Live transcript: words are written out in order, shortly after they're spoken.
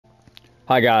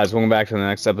Hi guys, welcome back to the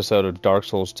next episode of Dark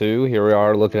Souls 2. Here we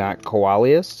are looking at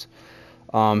Coelius,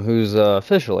 who's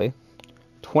officially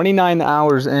 29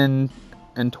 hours in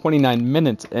and 29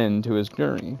 minutes into his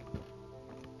journey.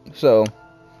 So,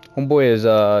 homeboy is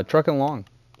trucking along,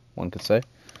 one could say.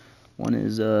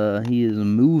 He is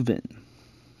moving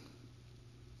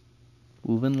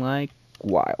like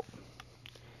wild.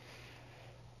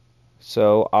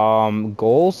 So,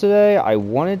 goals today, I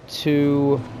wanted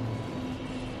to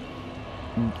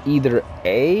either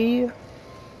I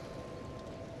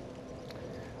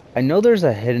know there's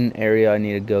a hidden area I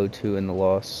need to go to in the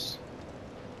Lost.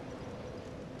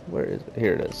 Where is it?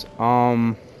 Here it is.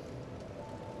 I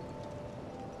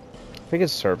think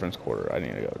it's Serpent's Quarter I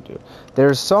need to go to.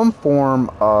 There's some form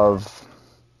of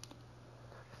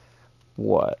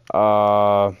what?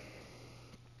 I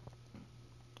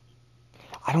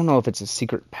don't know if it's a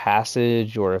secret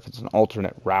passage or if it's an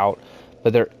alternate route,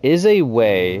 but there is a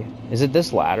way. Is it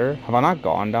this ladder? Have I not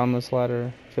gone down this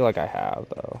ladder? I feel like I have,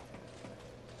 though.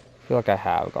 I feel like I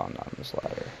have gone down this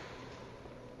ladder.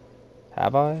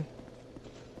 Have I?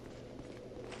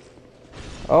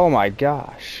 Oh my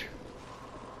gosh.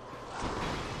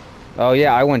 Oh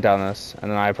yeah, I went down this, and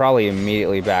then I probably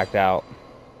immediately backed out.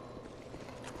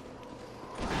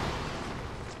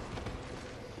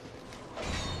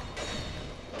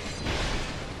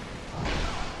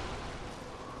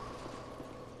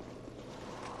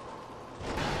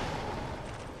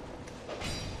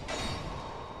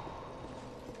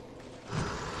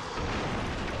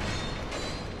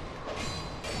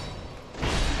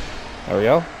 There we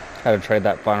go. Had to trade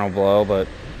that final blow, but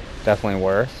definitely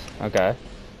worth. Okay.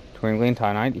 Twinkling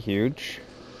Titanite, huge.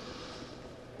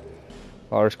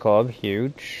 Large Club,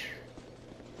 huge.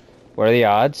 What are the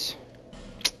odds?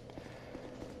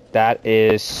 That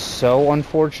is so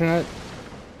unfortunate.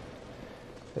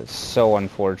 It's so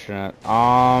unfortunate.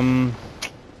 Oh?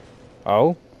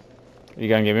 You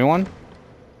gonna give me one?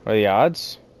 What are the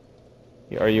odds?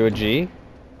 Are you a G?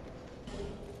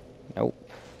 Nope.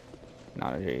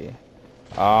 Not a G.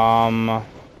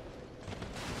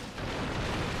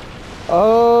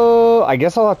 Oh, I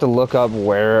guess I'll have to look up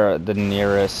where the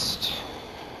nearest...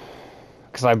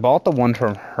 Because I bought the one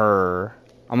from her.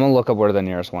 I'm going to look up where the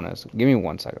nearest one is. Give me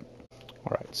 1 second.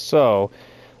 Alright, so...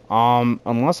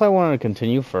 unless I want to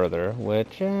continue further,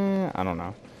 which, I don't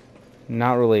know.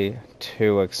 Not really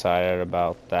too excited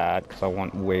about that, because I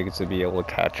want Wiggs to be able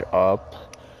to catch up.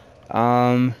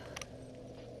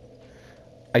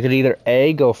 I could either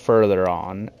A, go further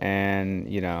on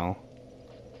and, you know,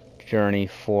 journey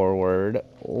forward,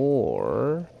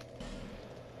 or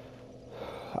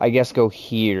I guess go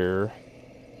here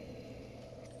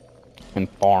and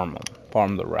farm them.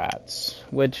 Farm the rats,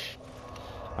 which,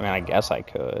 I mean, I guess I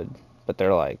could, but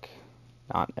they're, like,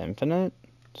 not infinite,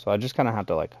 so I just kind of have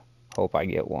to, like, hope I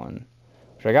get one.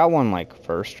 Which I got one, like,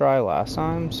 first try last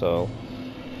time, so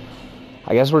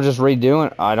I guess we're just redoing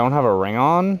it. I don't have a ring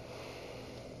on.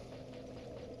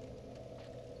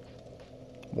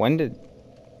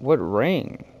 What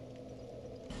ring?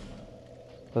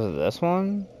 Was it this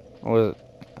one? Or was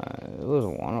it was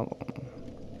one of them.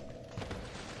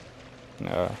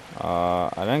 No,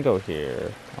 I didn't go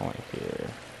here. I went here.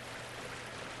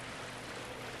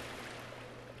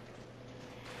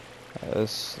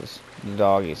 This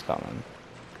doggy's coming.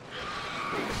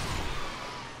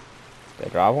 Did I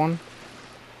drop one?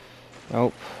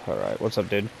 Nope. Alright, what's up,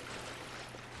 dude?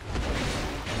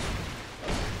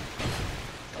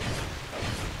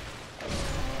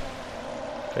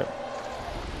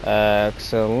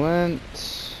 Excellent.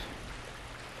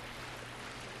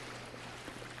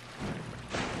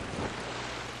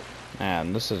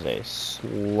 Man, this is a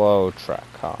slow trek,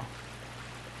 huh?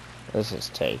 This is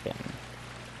taking.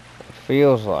 It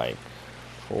feels like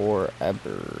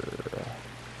forever.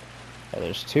 Yeah,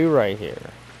 there's two right here.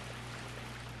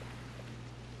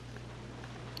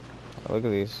 Look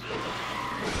at these.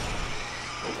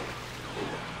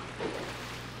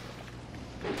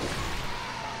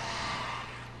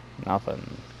 Nothing.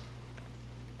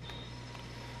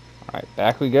 Alright,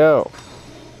 back we go.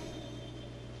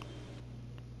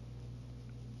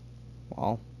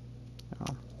 Well,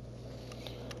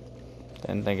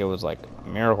 didn't think it was like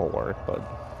miracle work, but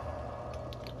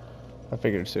I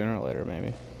figured sooner or later,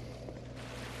 maybe.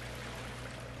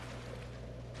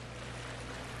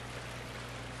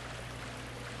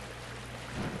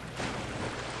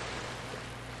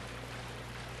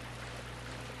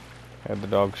 Okay, the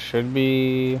dog should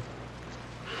be...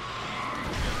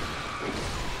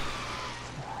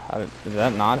 Did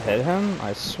that not hit him?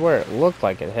 I swear it looked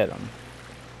like it hit him.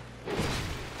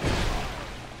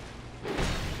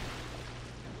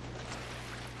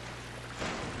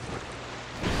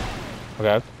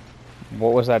 Okay.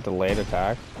 What was that delayed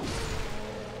attack?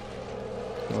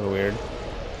 That was weird.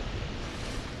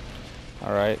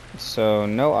 Alright, so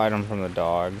no item from the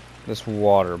dog. This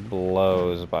water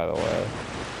blows, by the way.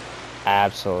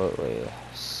 Absolutely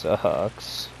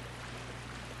sucks.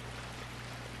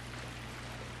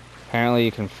 Apparently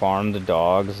you can farm the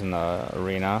dogs in the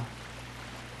arena.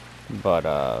 But,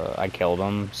 I killed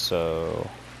them, so...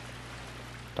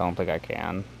 don't think I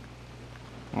can.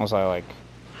 Unless I, like...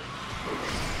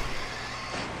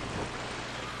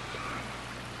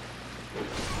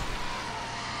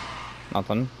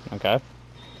 nothing. Okay.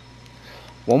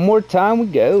 One more time we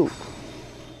go.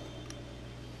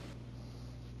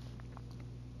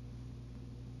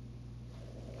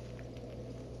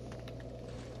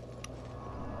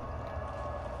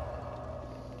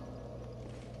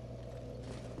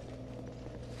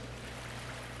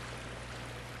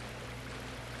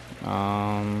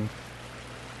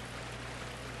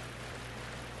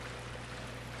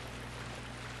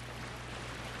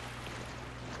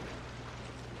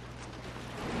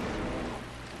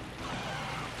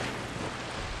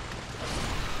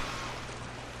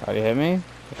 How do you hit me?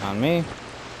 On me.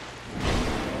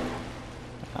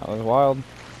 That was wild.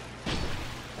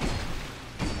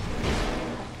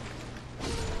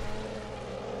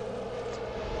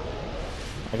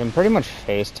 I can pretty much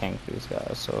face tank these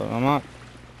guys, so I'm not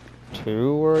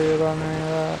too worried about any of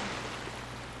that.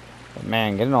 But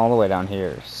man, getting all the way down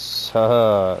here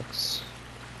sucks.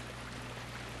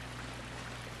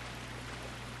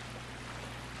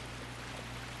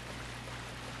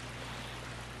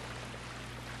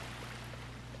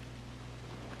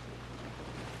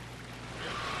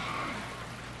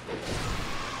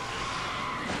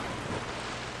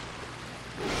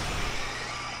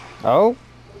 Oh.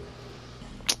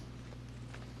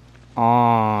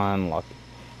 Unlucky.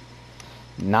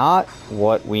 Not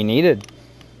what we needed.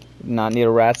 Not need a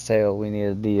rat's tail. We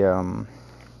needed the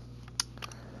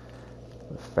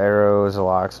Pharaoh's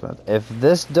locksmith. If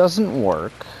this doesn't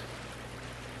work,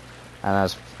 and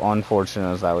as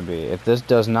unfortunate as that would be, if this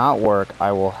does not work,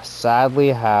 I will sadly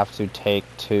have to take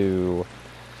to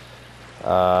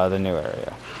the new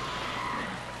area.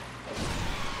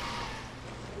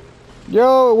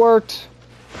 Yo, it worked.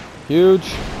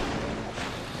 Huge.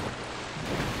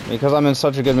 Because I'm in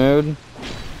such a good mood,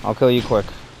 I'll kill you quick.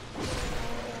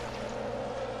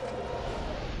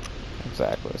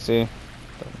 Exactly. See?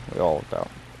 We all worked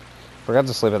out. Forgot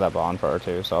to sleep at that bonfire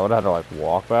too, so I would have had to like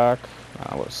walk back.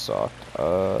 That would have sucked.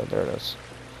 There it is.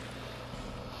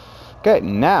 Okay,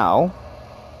 now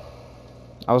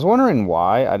I was wondering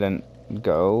why I didn't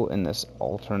go in this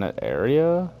alternate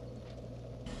area.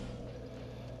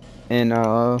 In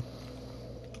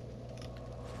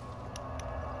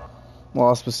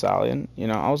Lost Battalion, you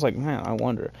know, I was like, man, I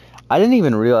wonder. I didn't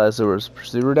even realize there was a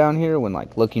pursuer down here when,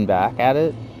 like, looking back at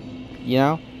it, you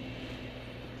know?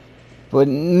 But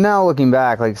now looking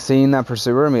back, like, seeing that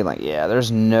pursuer and being like, yeah,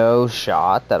 there's no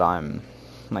shot that I'm,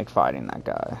 like, fighting that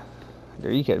guy.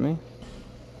 Are you kidding me?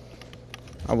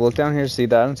 I'll look down here, see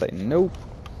that, and say, nope.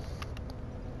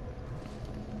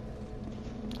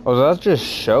 Oh, does that just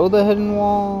show the hidden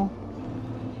wall?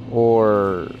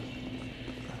 Or...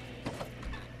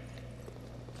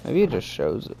 maybe it just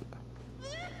shows it.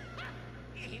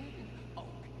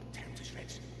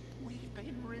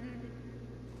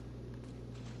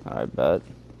 I bet.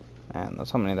 Man,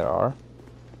 that's how many there are.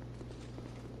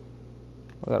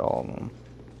 Look at all of them.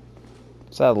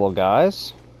 Sad little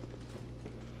guys.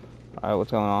 Alright,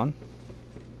 what's going on?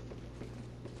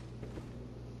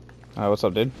 Alright, what's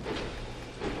up, dude?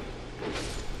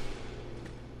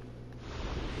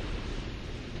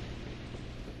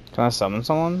 Can I summon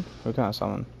someone? Who can I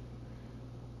summon?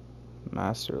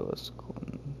 Masterless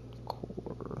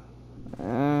Core.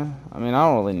 I mean, I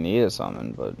don't really need a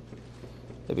summon, but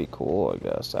it'd be cool, I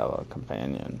guess, to have a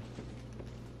companion.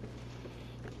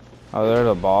 Oh, they're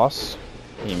the boss?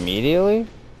 Immediately?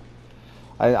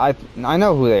 I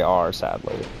know who they are,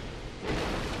 sadly.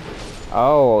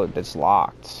 Oh, it's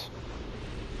locked.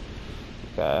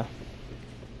 Okay.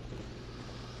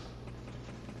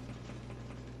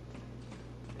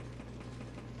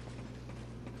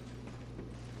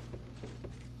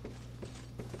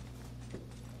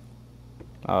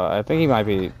 I think he might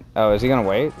be... oh, is he gonna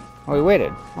wait? Oh, he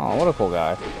waited. Oh, what a cool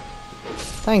guy.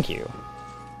 Thank you.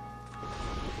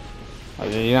 Oh,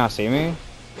 did you not see me?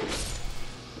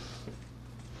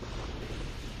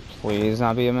 Please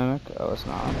not be a mimic. Oh, it's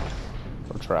not.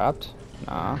 We're trapped.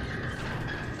 Nah.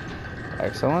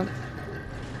 Excellent.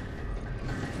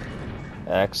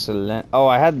 Excellent. Oh,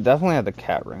 I definitely had the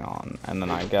cat ring on, and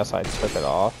then I guess I took it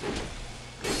off.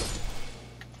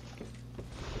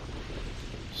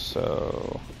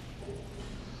 so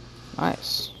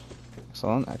nice.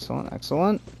 Excellent, excellent,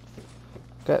 excellent.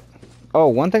 Okay. Oh,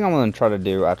 one thing I'm gonna try to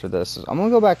do after this is I'm gonna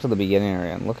go back to the beginning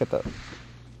area and look at the.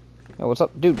 Yo, what's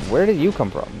up, dude? Where did you come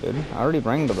from, dude? I already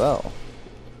rang the bell.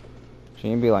 Should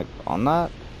you be like on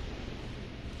that?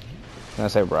 Can I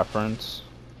say reference?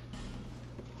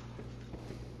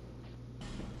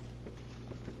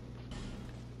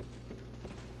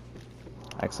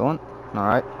 Excellent. All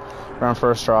right. We're on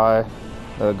first try.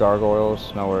 The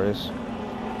gargoyles, no worries.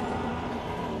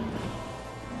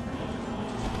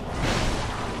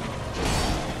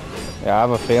 Yeah, I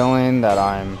have a feeling that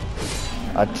I'm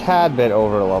a tad bit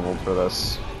over leveled for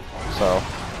this. So,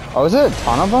 oh, is it a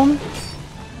ton of them?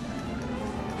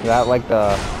 Is that like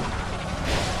the?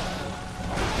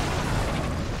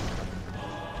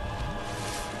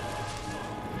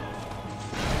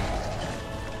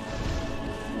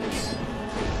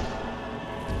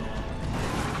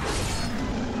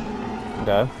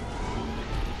 Okay.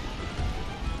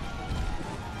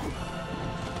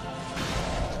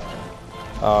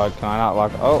 Can I not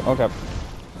lock? Oh, okay.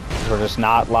 We're just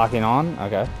not locking on?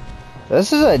 Okay.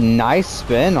 This is a nice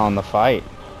spin on the fight.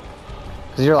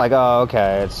 Because you're like, oh,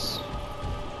 okay, it's...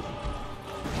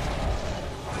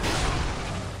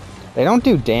 They don't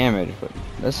do damage, but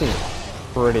this is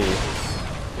pretty...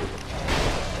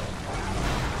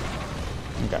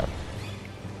 Okay.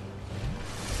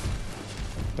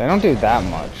 They don't do that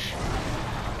much.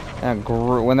 And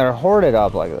when they're hoarded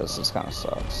up like this kind of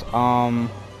sucks.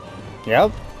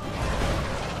 Yep.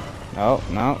 No,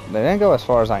 no, they didn't go as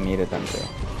far as I needed them to.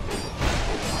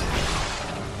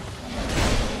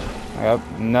 Yep,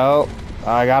 no,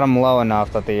 I got them low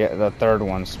enough that the third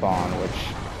one spawned,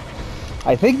 which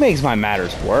I think makes my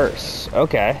matters worse.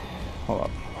 Okay, hold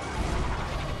up.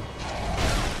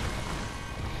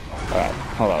 Alright,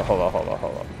 hold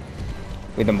up.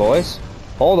 We them boys?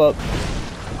 Hold up.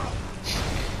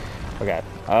 Okay,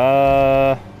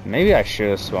 maybe I should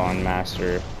have spawned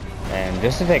Master. And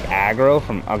just to take aggro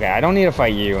from... Okay, I don't need to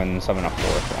fight you and summon a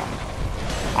fourth one.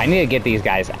 I need to get these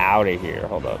guys out of here.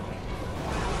 Hold up.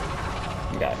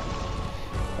 Okay.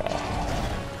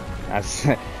 That's...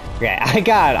 Okay, I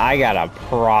got a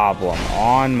problem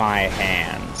on my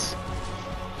hands.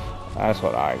 That's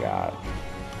what I got.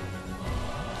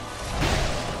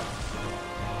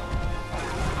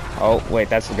 Oh, wait,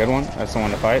 that's the good one? That's the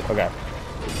one to fight? Okay.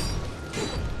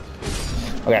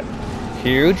 Okay.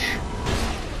 Huge.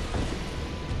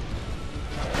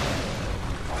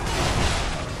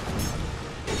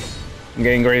 I'm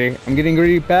getting greedy. I'm getting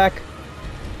greedy back.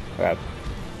 Okay.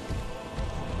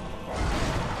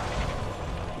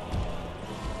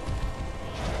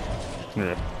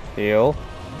 Heal.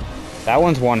 That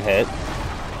one's one hit.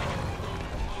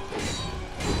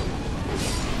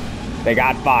 They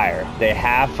got fire. They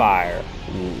have fire.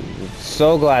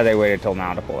 So glad they waited till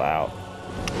now to pull out.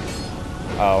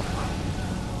 Oh.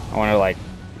 I want to, like,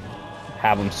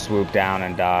 have them swoop down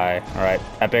and die. Alright,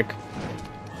 epic.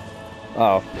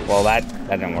 Oh, well that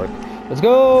didn't work. Let's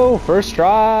go! First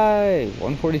try!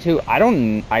 142.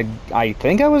 I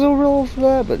think I was over level for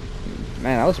that, but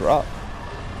man, that was rough.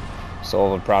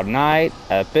 Soul of a Proud Knight.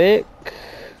 Epic.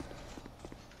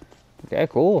 Okay,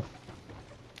 cool.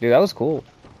 Dude, that was cool.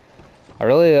 I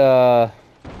really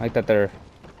like that they're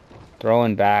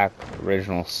throwing back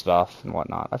original stuff and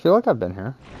whatnot. I feel like I've been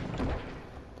here.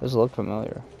 Does look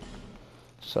familiar.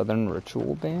 Southern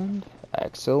Ritual Band.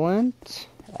 Excellent.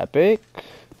 Epic.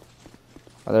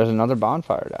 Oh, there's another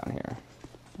bonfire down here.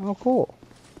 Oh, cool.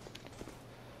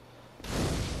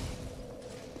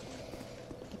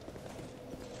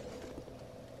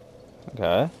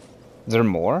 Okay. Is there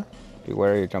more?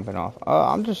 Beware you're jumping off. Oh,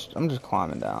 I'm just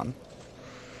climbing down.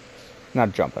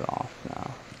 Not jumping off,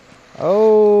 no.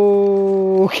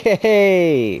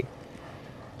 Okay.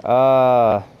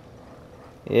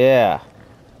 Yeah.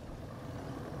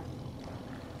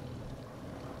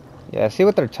 Yeah, see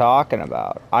what they're talking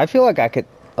about. I feel like I could...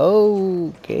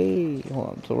 Okay. Hold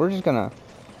on. So we're just gonna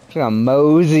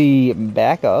mosey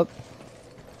back up.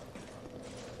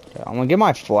 Okay, I'm gonna get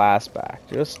my flask back.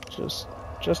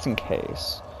 Just in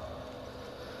case.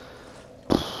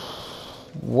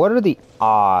 What are the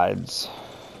odds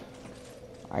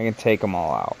I can take them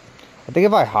all out? I think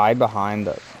if I hide behind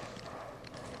the...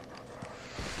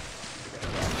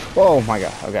 Oh my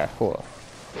god. Okay, cool.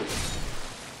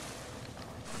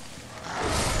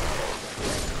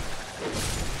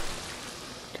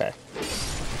 Okay.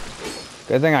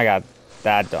 Good thing I got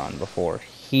that done before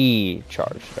he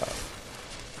charged up.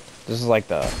 This is like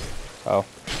the... Oh.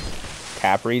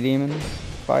 Capri Demon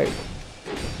fight.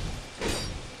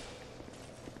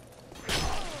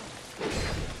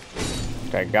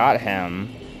 Okay, got him.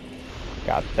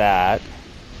 Got that.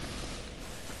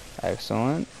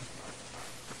 Excellent.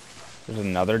 There's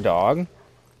another dog.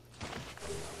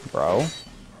 Bro.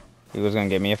 He was gonna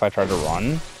get me if I tried to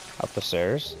run up the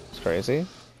stairs. It's crazy.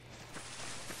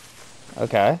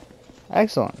 Okay.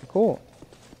 Excellent. Cool.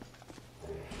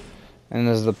 And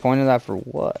is the point of that for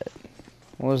what?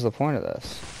 What was the point of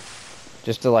this?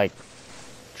 Just to, like,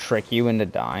 trick you into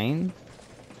dying?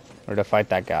 Or to fight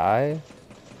that guy?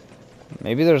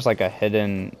 Maybe there's, like, a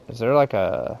hidden... Is there, like,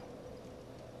 a...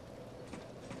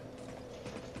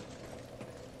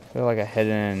 Is there, like, a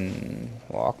hidden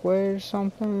walkway or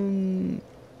something?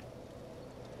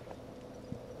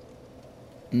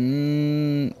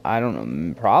 I don't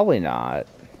know. Probably not.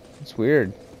 It's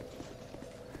weird.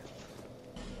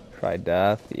 Try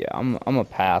death. Yeah, I'm a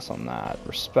pass on that.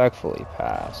 Respectfully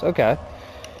pass. Okay.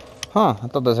 Huh, I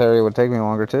thought this area would take me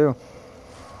longer too.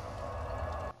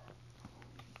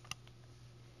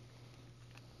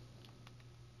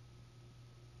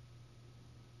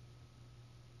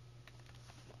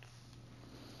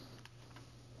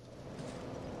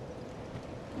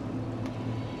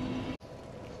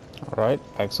 Alright,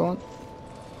 excellent.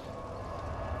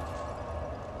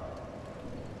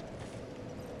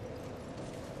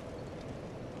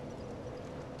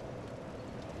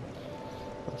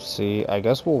 Let's see, I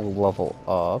guess we'll level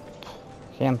up.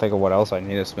 Can't think of what else I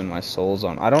need to spend my souls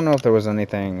on. I don't know if there was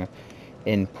anything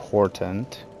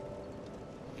important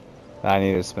that I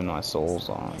need to spend my souls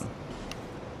on.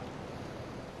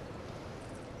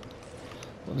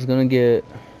 I was gonna get...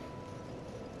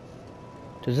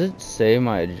 Does it say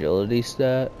my agility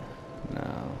stat?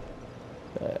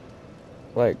 No.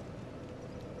 Like,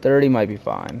 30 might be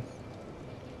fine.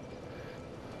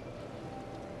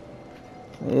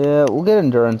 Yeah, we'll get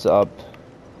endurance up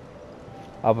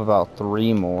about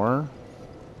 3 more.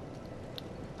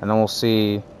 And then we'll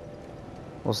see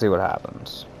what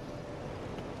happens.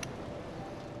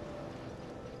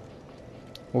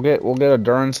 We'll get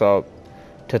endurance up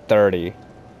to 30.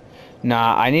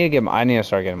 Nah, I need to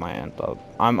start getting my amp up.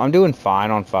 I'm doing fine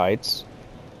on fights.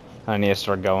 I need to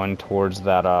start going towards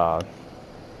that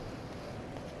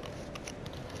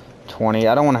 20.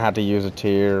 I don't want to have to use a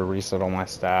tier, reset all my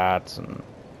stats and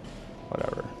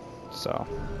whatever. So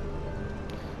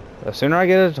the sooner I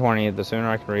get to 20, the sooner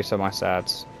I can reset my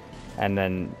stats and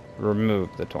then remove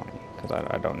the 20 because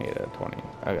I don't need it at 20.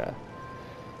 Okay.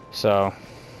 So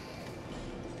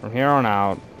from here on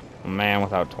out, a man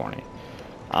without 20.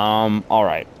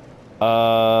 Alright.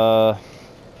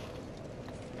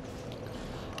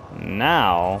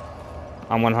 Now,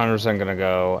 I'm 100% gonna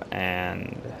go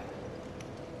and...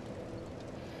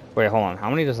 Wait, hold on. How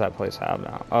many does that place have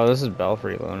now? Oh, this is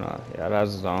Belfry Luna. Yeah, it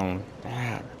has its own.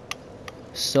 Man.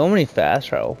 So many fast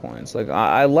travel points. Like,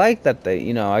 I like that they,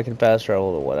 you know, I can fast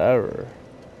travel to whatever.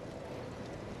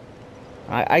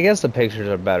 I guess the pictures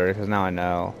are better, because now I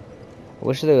know. I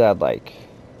wish they had, like...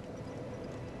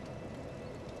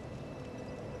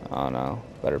 I don't know.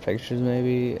 Better pictures,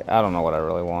 maybe? I don't know what I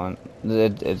really want.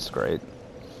 It's great.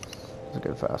 It's a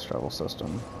good fast travel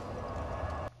system.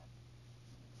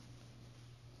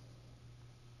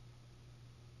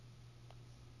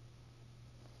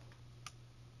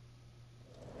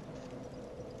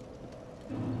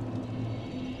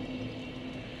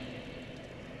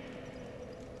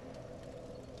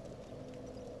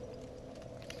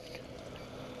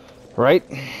 Right.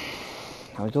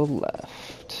 Now we go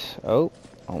left. Oh,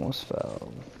 almost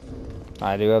fell.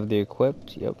 I do have the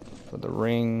equipped. Yep. For the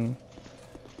ring.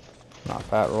 Not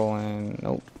fat rolling.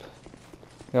 Nope.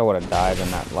 I think I would have died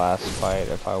in that last fight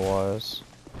if I was.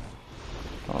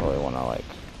 I don't really want to, like,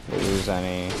 lose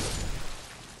any.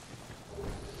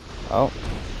 Oh.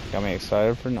 Got me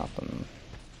excited for nothing.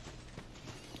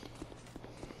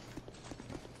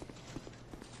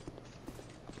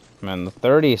 Man, the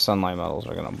 30 sunlight medals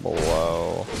are gonna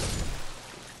blow.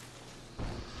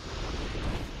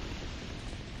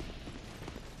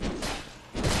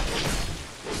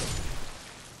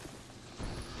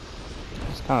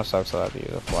 This kind of sucks that I have to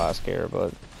use a flask here,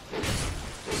 but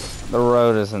the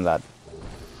road isn't that.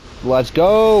 Let's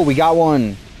go! We got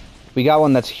one! We got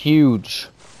one that's huge.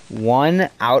 1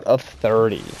 out of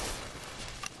 30.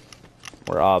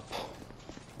 We're up.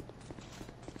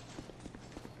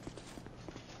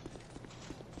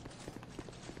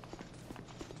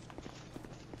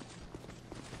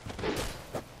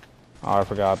 Oh, I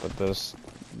forgot that this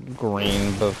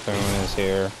green buffoon is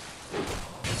here.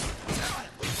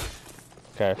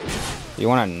 Okay. You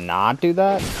want to not do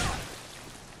that?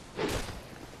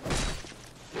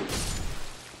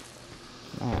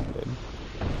 Man, dude.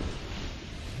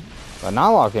 But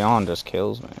not locking on just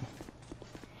kills me.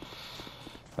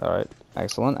 Alright.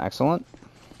 Excellent, excellent.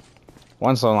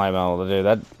 One sunlight medal,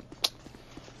 dude.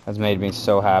 That's made me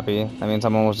so happy. That means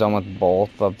I'm almost done with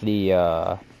both of the,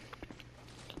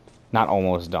 not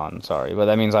almost done, sorry. But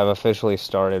that means I've officially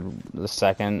started the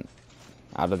second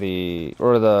out of the,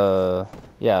 or the,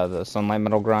 yeah, the sunlight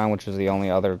medal grind, which is the only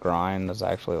other grind that's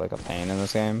actually like a pain in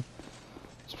this game.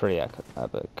 It's pretty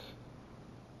epic.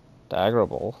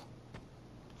 Daggerable.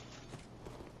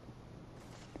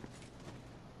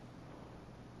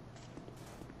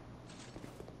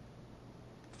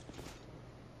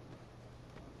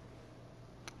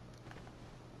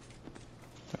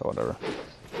 Whatever.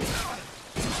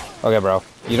 Okay, bro.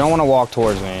 You don't want to walk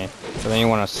towards me, but then you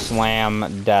want to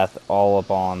slam death all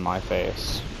up on my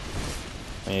face.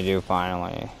 When you do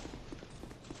finally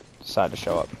decide to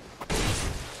show up.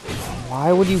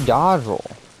 Why would you dodge roll?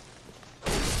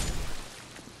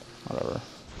 Whatever.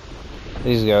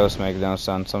 These ghosts make no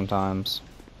sense sometimes.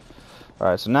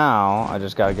 Alright, so now I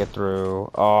just gotta get through.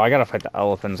 Oh, I gotta fight the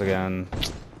elephants again.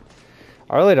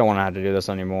 I really don't want to have to do this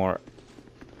anymore.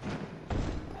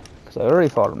 I already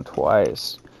fought him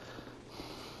twice.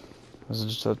 This is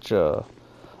just such a...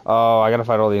 Oh, I gotta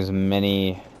fight all these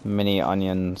mini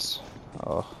onions.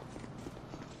 Oh.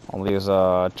 All these,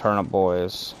 turnip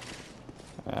boys.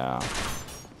 Yeah.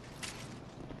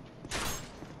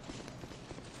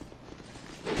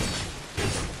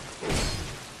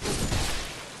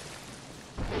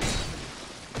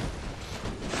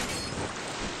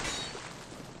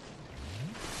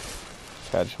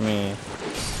 Catch me.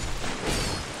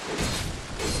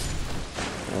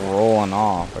 Rolling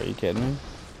off, are you kidding me?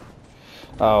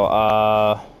 Oh,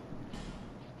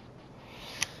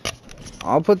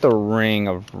 I'll put the Ring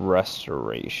of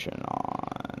Restoration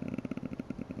on.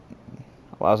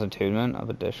 Allows attunement of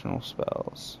additional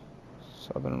spells.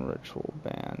 7 ritual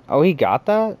ban. Oh, he got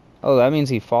that? Oh, that means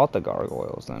he fought the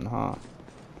gargoyles then, huh?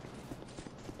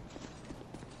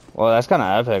 Well, that's kind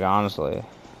of epic, honestly.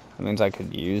 That means I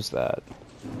could use that.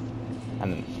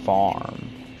 And then farm.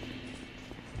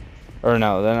 Or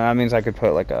no, then that means I could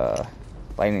put like a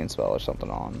lightning spell or something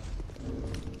on.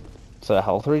 So a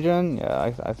health regen?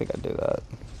 Yeah, I think I'd do that.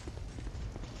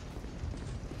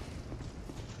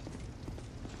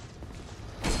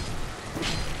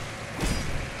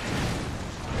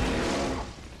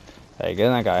 Hey,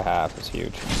 getting that guy half is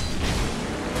huge.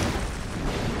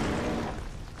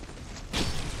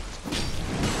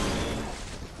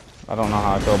 I don't know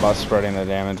how I feel about spreading the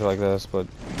damage like this, but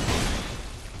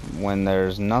when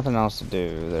there's nothing else to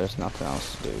do, there's nothing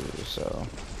else to do, so...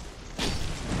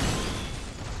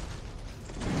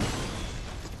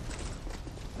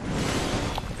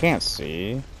 I can't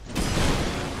see.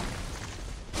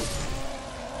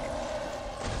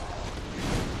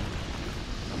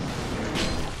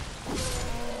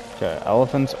 Okay,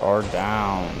 elephants are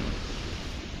down.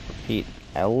 Repeat,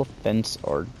 elephants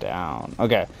are down.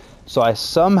 Okay, so I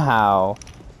somehow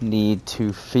need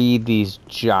to feed these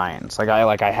giants, like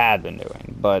I had been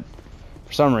doing, but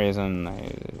for some reason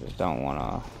I just don't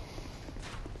want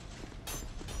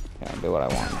to, do what I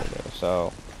wanted to do.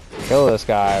 So kill this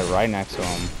guy right next to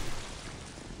him.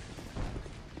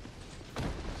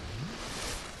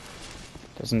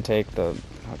 Doesn't take the...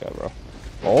 Okay, bro.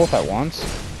 Both at once?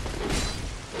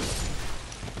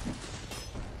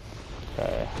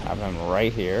 Okay, have him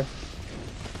right here.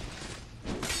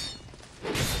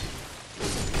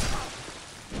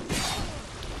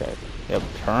 Okay, yep,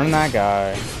 turn that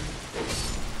guy.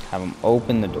 Have him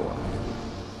open the door.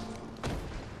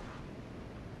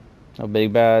 No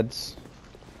big bads.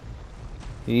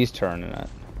 He's turning it.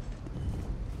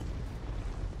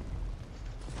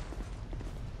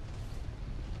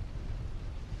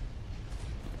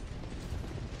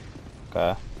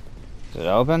 Okay. Is it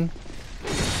open?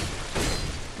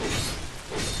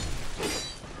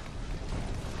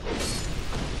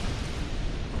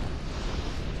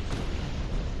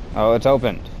 Oh, it's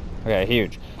opened. Okay,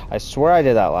 huge. I swear I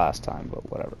did that last time, but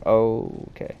whatever.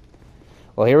 Okay.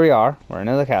 Well, here we are. We're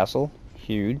into the castle.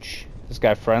 Huge. This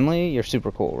guy friendly? You're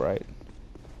super cool, right?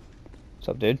 What's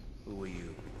up, dude? Who are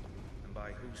you? And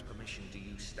by whose permission do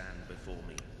you stand before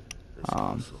me? This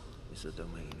castle is the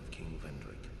domain of King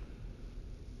Vendrick.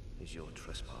 Is your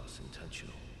trespass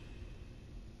intentional?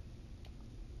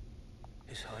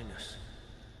 His Highness.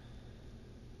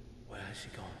 Where has he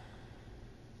gone?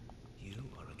 You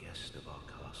are a guest of our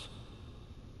castle.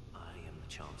 I am the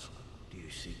Chancellor. Do you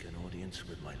seek an audience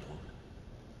with my lord,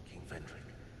 King Vendrick?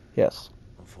 Yes.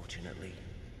 Unfortunately,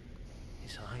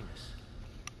 His Highness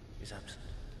is absent.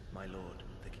 My lord,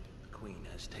 the Queen,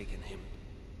 has taken him.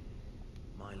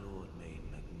 My lord made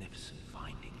magnificent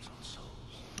findings on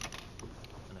souls.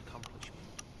 An accomplishment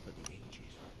for the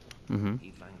ages.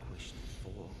 He vanquished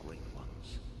 4 great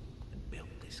ones and built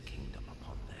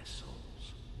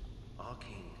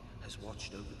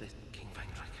watched over the King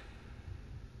Vendrick.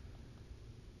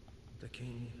 The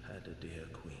king had a dear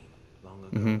queen. Long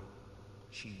ago,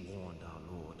 she warned our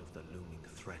lord of the looming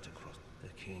threat across. The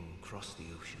king crossed the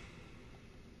ocean.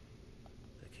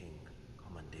 The king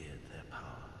commandeered their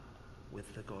power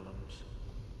with the golems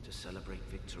to celebrate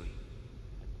victory.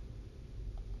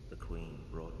 The queen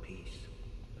brought peace,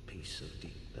 the peace of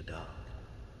the dark.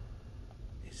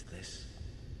 Is this?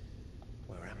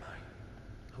 Where am I?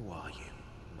 Who are you?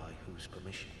 By whose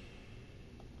permission?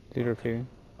 Peter P.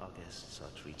 Our guests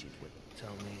are treated with.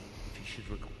 Tell me if you should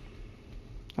recall.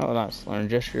 Oh, nice. Learn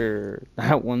gesture.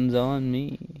 That one's on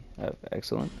me.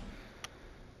 Excellent.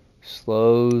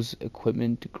 Slows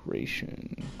equipment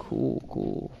degradation. Cool,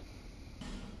 cool.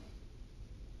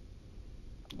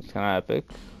 It's kind of epic.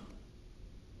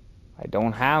 I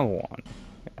don't have one.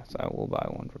 Yes, I will buy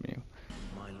one from you.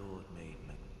 My lord made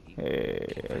me.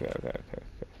 Hey, okay.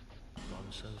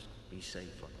 Gonsos, be safe.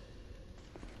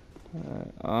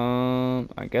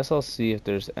 I guess I'll see if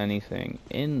there's anything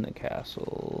in the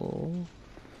castle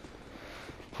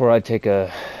before I take a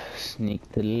sneak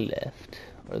to the left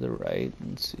or the right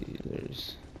and see.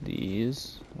 There's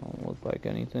these. Don't look like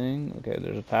anything. Okay,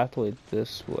 there's a pathway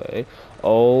this way.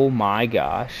 Oh my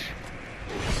gosh.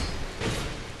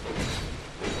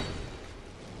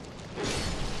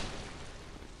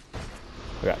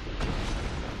 Okay.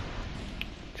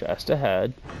 Just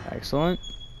ahead. Excellent.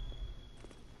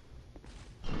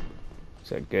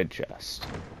 It's a good chest.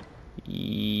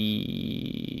 Yes.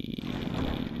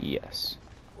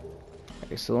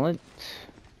 Excellent.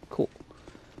 Cool.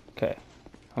 Okay.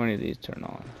 How many of these turn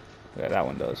on? Yeah, that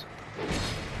one does.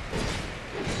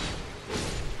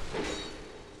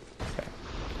 Okay.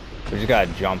 We just gotta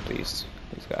jump these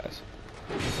guys.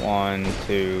 1,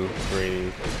 2, 3,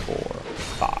 4,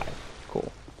 5.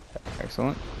 Cool. Okay,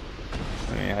 excellent.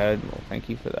 Moving ahead. Well, thank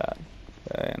you for that.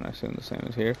 Okay, and I assume the same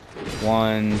as here.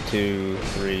 1, 2,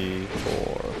 3,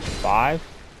 4, 5.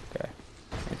 Okay.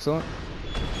 Excellent.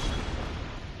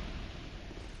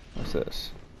 What's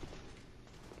this?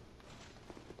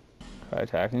 Try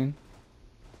attacking.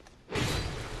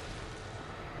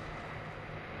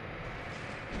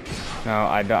 No,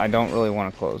 I don't really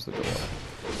want to close the door.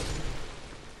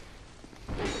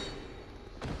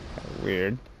 Okay,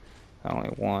 weird. Only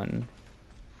one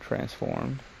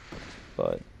transformed,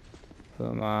 but who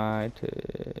am I to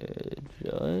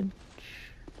judge?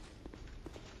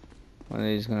 One of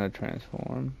these gonna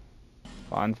transform.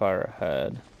 Bonfire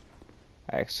ahead.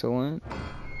 Excellent.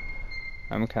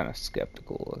 I'm kind of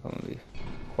skeptical. Like I'm gonna be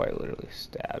quite literally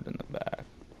stabbed in the back.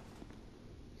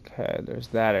 Okay, there's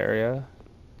that area.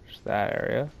 There's that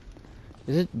area.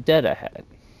 Is it dead ahead?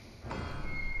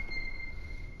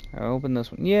 I open this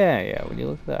one. Yeah. Would you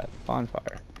look at that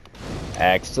bonfire?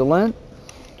 Excellent.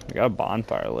 We got a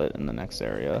bonfire lit in the next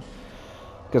area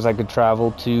because I could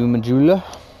travel to Majula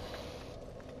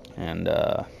and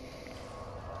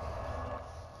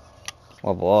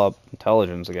level up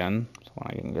intelligence again. So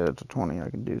when I can get it to 20, I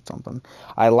can do something.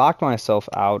 I locked myself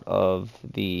out of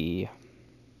the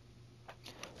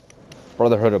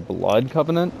Brotherhood of Blood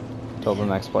Covenant until the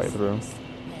next playthrough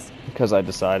because I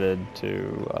decided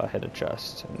to hit a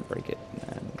chest and break it,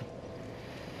 and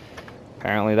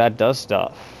apparently that does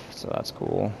stuff, so that's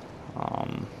cool.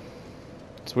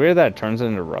 It's weird that it turns it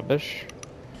into rubbish.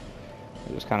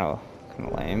 It was kind of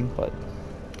lame, but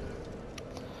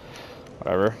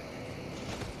whatever.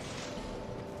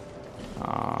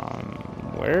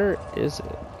 Where is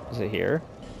it? Is it here?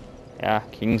 Yeah,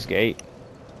 King's Gate.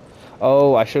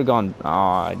 Oh, I should have gone. Oh,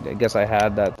 I guess I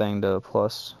had that thing to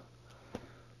plus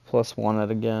one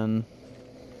it again.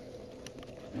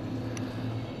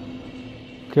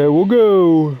 Okay, we'll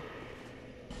go.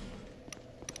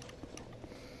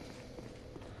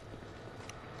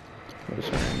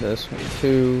 This 1,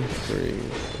 2, 3,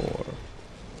 4,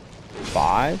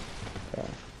 5. Okay.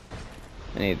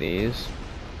 Any of these?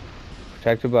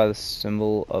 Protected by the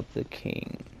symbol of the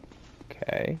king.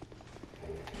 Okay.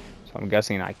 So I'm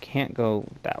guessing I can't go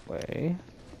that way.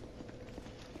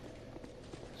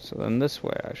 So then this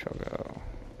way I shall go.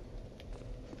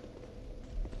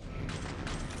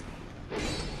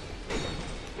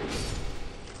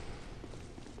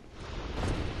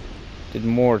 Did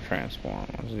more transform?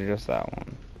 Or was it just that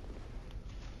one?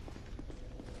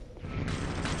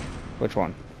 Which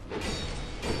one?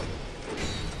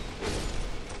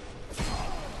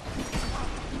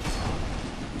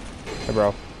 Hey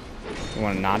bro, you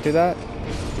want to not do that?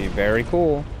 Be very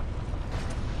cool.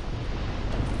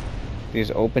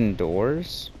 These open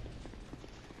doors?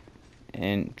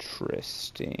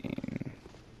 Interesting.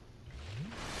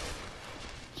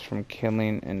 It's from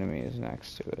killing enemies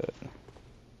next to it.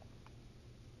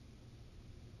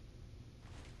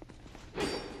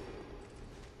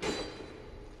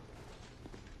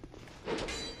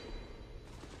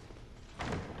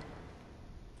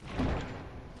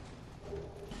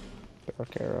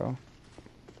 Dark arrow.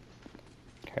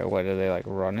 Okay, what, do they like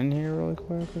run in here really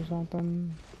quick or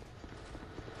something?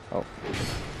 Oh.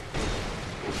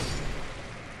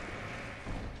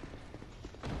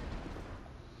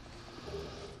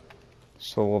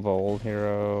 Soul of Old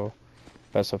Hero.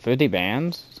 That's so 50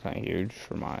 bands? It's kind of huge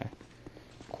for my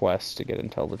quest to get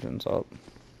intelligence up.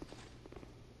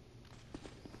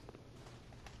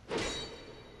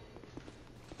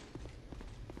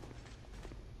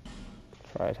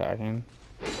 Try attacking.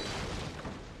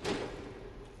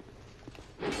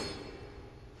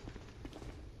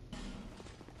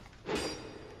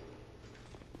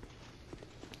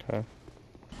 Okay.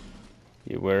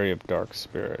 Be wary of Dark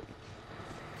Spirit.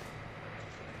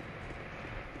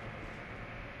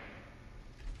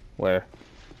 Where?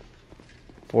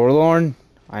 Forlorn?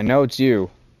 I know it's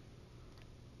you.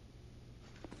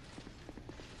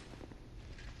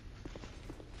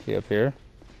 Is he up here?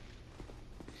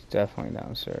 He's definitely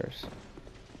downstairs.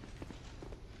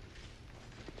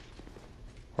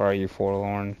 Where are you,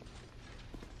 Forlorn?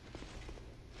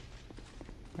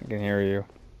 I can hear you.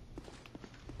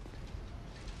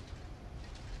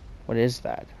 What is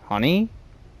that? Honey?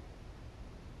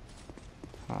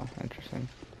 Oh, interesting.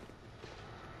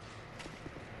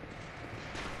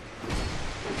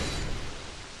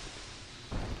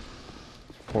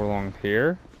 Forlorn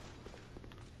here?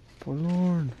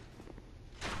 Forlorn.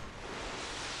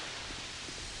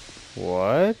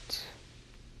 What?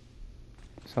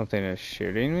 Something is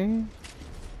shooting me?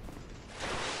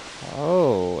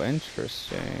 Oh,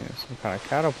 interesting. Some kind of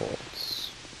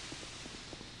catapults.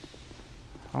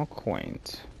 How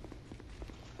quaint.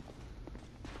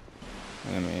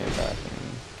 Enemy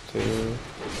attacking. 2,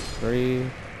 3.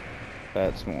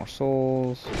 That's more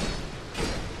souls.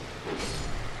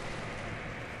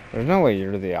 There's no way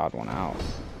you're the odd one out.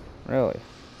 Really?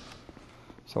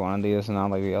 So one of these is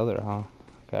not like the other, huh?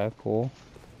 Okay, cool.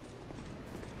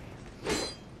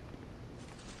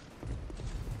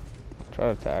 Try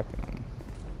attacking them.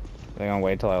 Are they gonna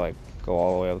wait till I like go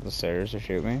all the way up the stairs to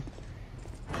shoot me?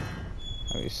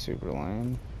 That'd be super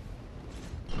lame.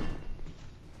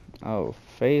 Oh,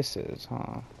 faces,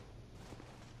 huh?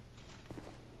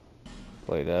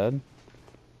 Play dead.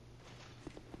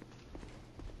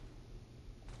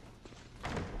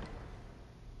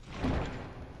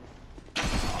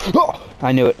 Oh!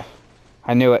 I knew it.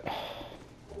 I knew it.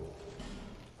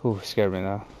 Ooh, scared me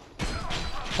though.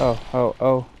 Oh, oh,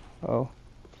 oh, oh,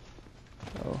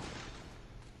 oh.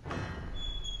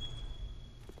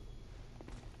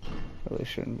 Really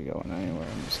shouldn't be going anywhere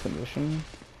in this condition.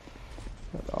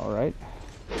 But alright.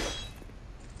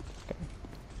 Okay.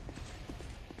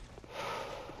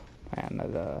 Man,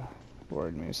 that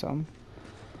worried me some.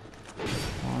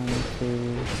 1,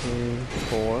 2, 3,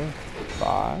 4,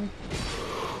 5.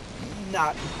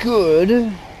 Not good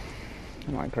in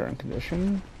my current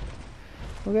condition.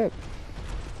 Okay.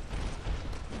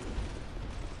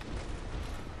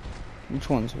 Which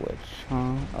one's which,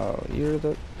 huh? Oh, you're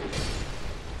the...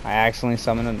 I accidentally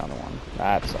summoned another one.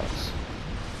 That sucks.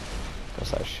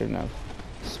 Guess I shouldn't have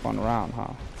spun around,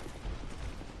 huh?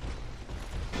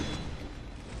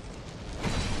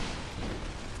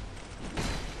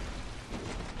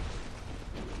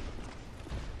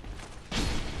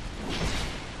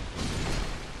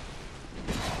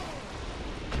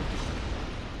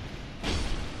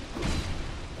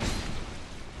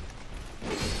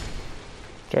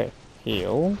 Okay,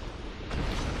 heal.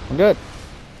 We're good.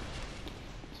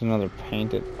 It's another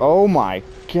painted. Oh my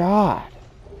god!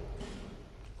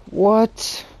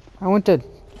 What? I went to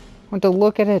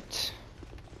look at it.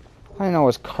 I didn't know it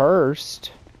was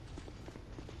cursed.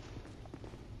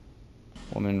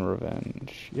 Woman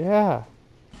revenge. Yeah.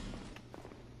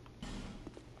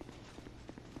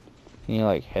 Can you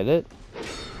like hit it?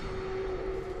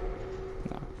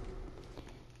 No.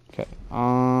 Okay.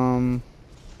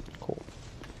 Cool.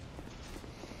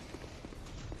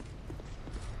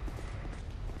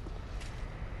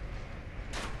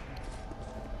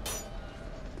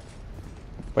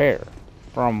 Where?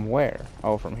 From where?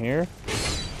 Oh, from here?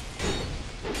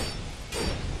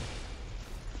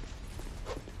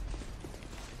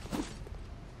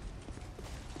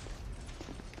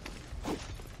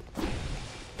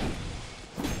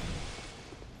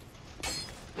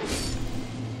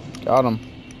 Got him.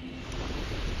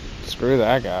 Screw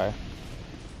that guy.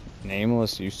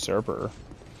 Nameless usurper.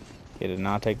 He did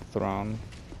not take the throne.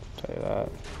 I'll tell you that.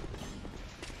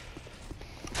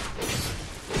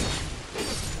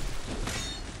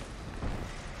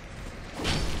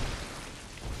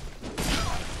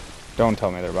 Don't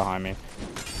tell me they're behind me.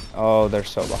 Oh, they're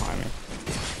so behind me.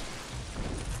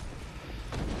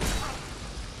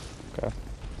 Okay.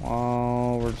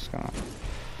 Well, we're just gonna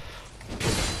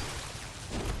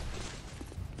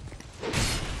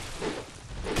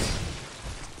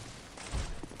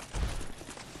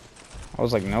I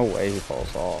was like, no way he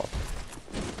falls off.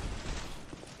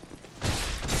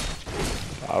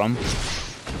 Got him.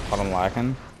 Got him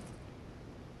lacking.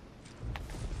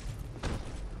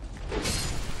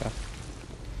 Okay.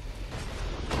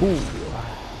 Cool.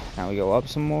 Now we go up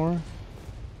some more.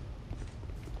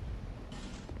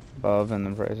 Above and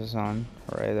then praise the sun.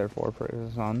 Hooray, therefore praise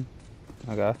the sun.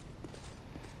 Okay.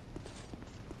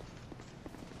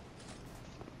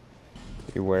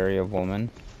 Be wary of woman.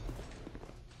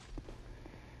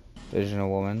 Vision of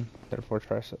woman, therefore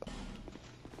trust it.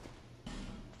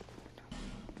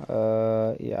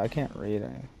 Yeah, I can't read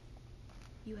any.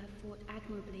 You have fought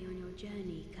admirably on your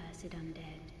journey, cursed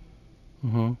undead.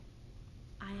 Mm-hmm.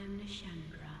 I am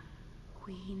Nashandra,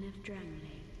 Queen of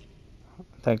Drangleic.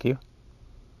 Thank you.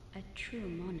 A true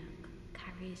monarch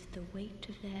carries the weight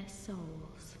of their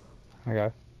souls.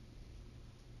 Okay.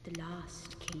 The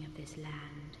last king of this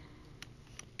land,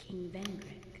 King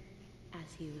Vendrick,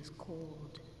 as he was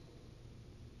called.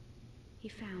 He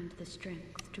found the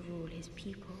strength to rule his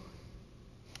people,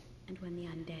 and when the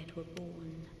undead were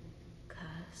born,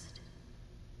 cursed,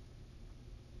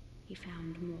 he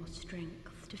found more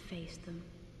strength to face them.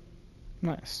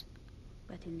 Nice.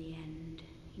 But in the end,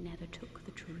 he never took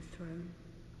the true throne.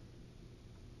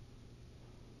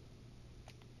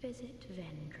 Visit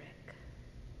Vendrick.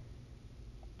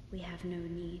 We have no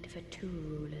need for two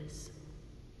rulers.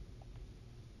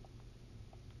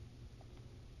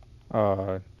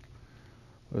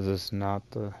 Was this not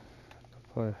the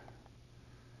play?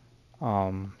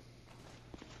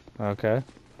 Okay.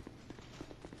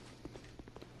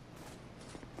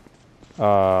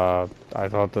 I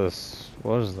thought this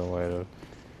was the way to,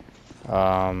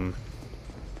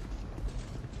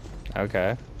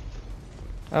 okay.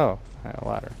 Oh, I had a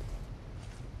ladder.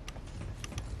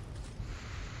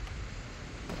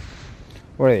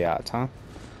 Where are they at, huh?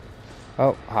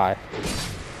 Oh, hi.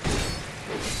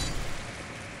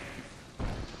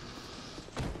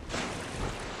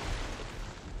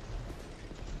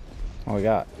 What we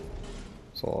got?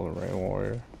 Soul of a Ray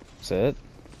Warrior. That's it?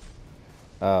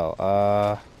 Oh,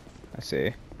 I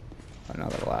see.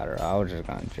 Another ladder. I was just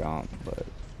gonna jump, but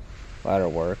ladder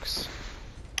works.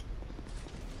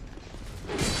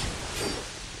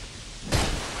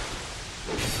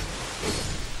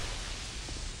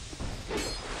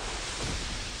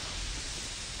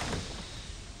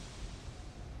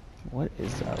 What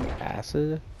is that?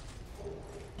 Acid?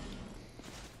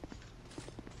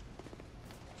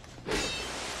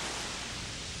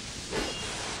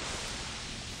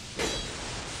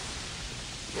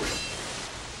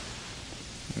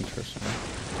 Interesting.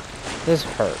 This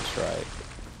hurts, right?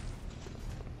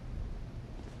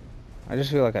 I just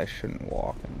feel like I shouldn't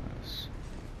walk in this.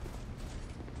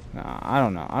 Nah, I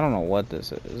don't know. I don't know what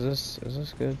this is. Is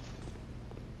this good?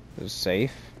 Is it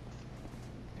safe?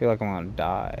 I feel like I'm gonna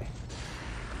die.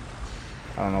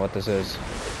 I don't know what this is.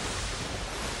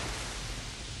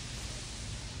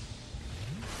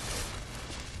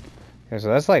 Okay, so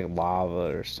that's like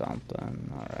lava or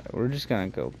something. Alright, we're just gonna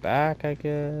go back, I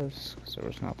guess, because there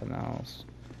was nothing else.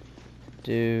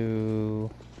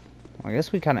 I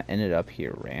guess we kind of ended up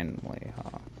here randomly,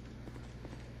 huh?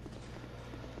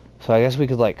 So I guess we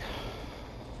could, like,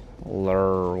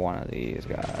 lure one of these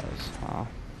guys, huh?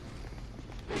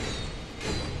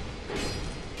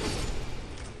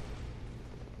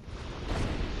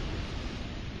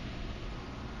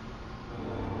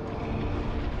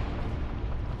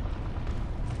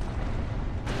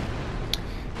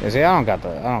 Yeah, see, I don't got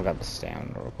the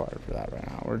stamina required for that right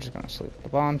now. We're just gonna sleep at the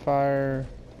bonfire,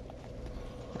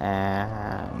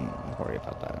 and we'll worry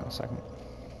about that in a second.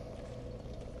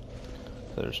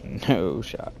 There's no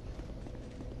shot.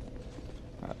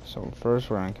 Alright, so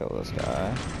first we're gonna kill this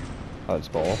guy. Oh, it's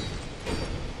Bull.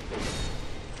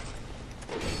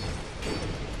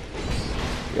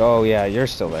 Oh yeah, you're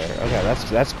still there. Okay,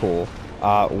 that's cool.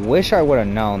 Wish I would have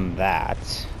known that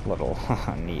little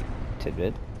neat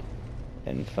tidbit.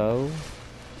 Info. You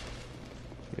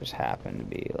just happen to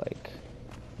be like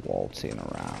waltzing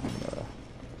around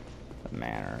the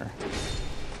manor,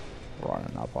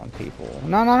 running up on people.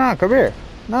 No, come here.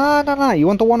 No. You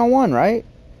want the one-on-one, right?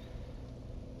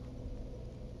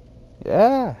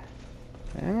 Yeah.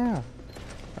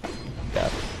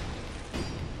 Death.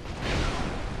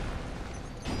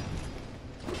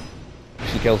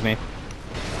 She kills me.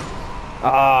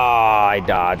 Ah, I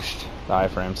dodged. The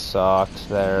iframes sucked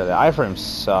there. The iframes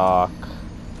suck.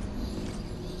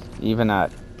 Even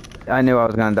at... I knew I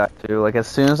was gonna die too. Like, as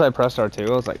soon as I pressed R2,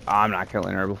 I was like, oh, I'm not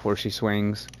killing her before she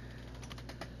swings.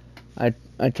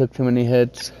 I took too many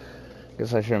hits.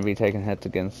 Guess I shouldn't be taking hits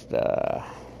against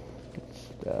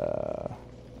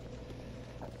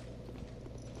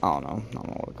I don't know. I don't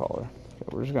know what to call her. Okay,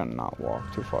 we're just gonna not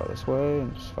walk too far this way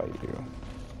and just fight you.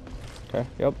 Okay,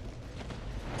 yep.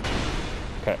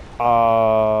 Okay,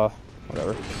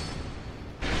 whatever.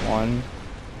 One.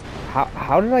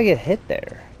 How did I get hit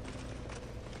there?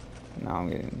 Now I'm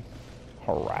getting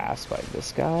harassed by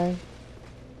this guy.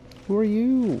 Who are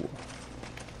you?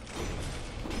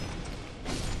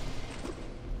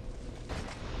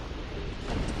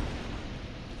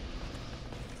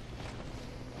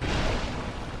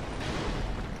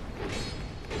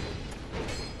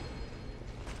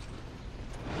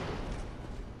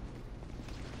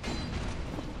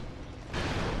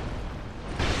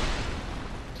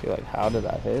 See, like, how did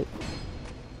that hit?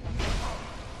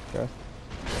 Okay.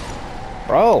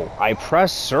 Bro, I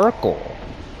pressed circle.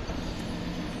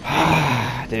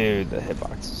 Dude, the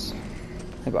hitboxes.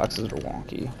 Hitboxes are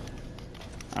wonky.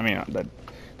 I mean, the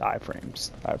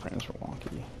iframes. The iframes are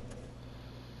wonky.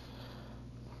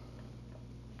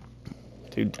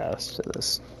 2 deaths to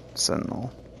this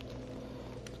sentinel.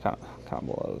 Kind of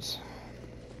blows.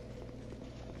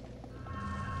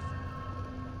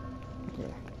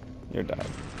 Okay, you're dead.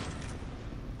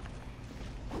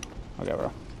 Okay,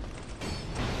 bro.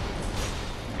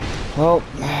 Well,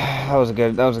 that was a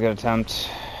good attempt.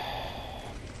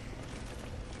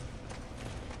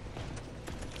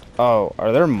 Oh,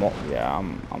 are there more? Yeah,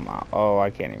 I'm out. Oh, I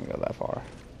can't even go that far.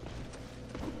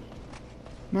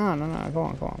 No, go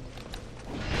on.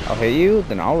 I'll hit you,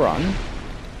 then I'll run.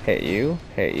 Hit you.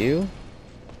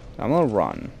 I'm gonna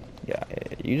run. Yeah,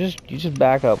 you just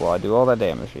back up while I do all that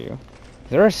damage to you. Is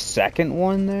there a second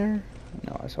one there?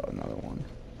 No, I saw another one.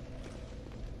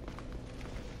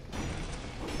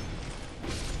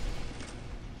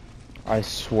 I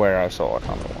swear I saw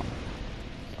another one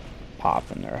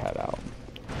popping their head out.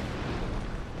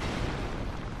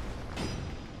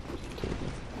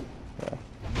 Yeah,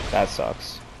 that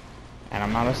sucks. And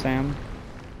I'm out of Sam.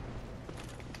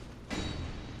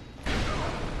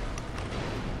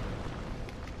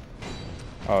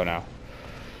 Oh no.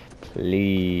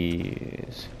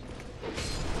 Please.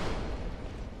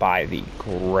 By the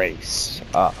grace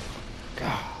of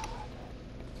God.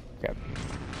 Okay,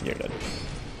 you're dead.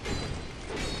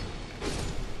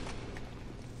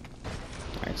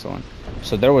 Excellent.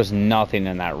 So there was nothing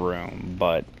in that room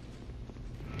but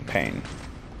pain.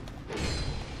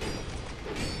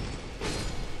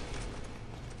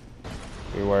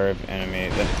 Beware of enemy.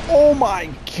 Then, oh my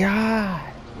God!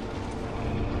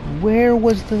 Where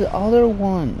was the other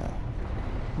one?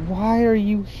 Why are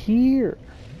you here?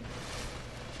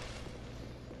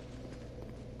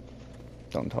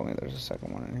 Don't tell me there's a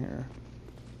second one in here.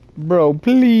 Bro,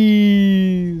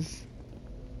 please!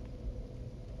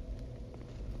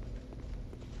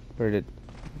 Where did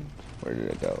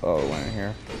it go? Oh, it went in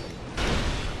here.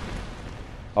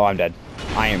 Oh, I'm dead.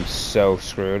 I am so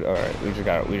screwed. Alright, we just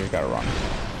gotta run.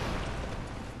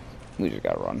 We just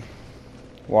gotta run.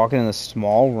 Walk in the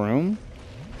small room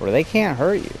where they can't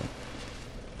hurt you.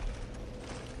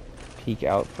 Peek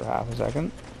out for half a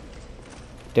second.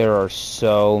 There are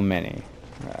so many.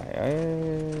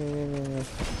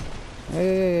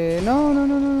 Hey,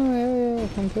 no,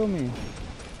 come kill me.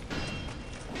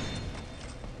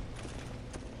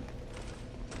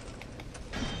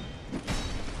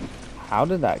 How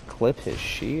did that clip his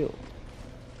shield?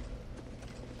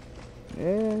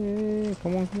 Yeah,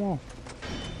 come on.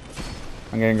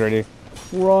 I'm getting greedy.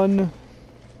 Run!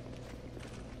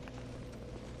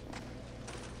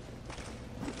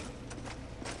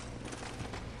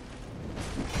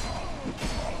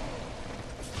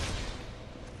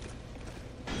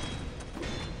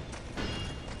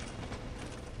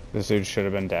 This dude should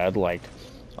have been dead, like,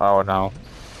 oh no,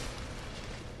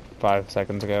 5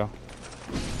 seconds ago.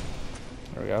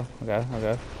 There we go.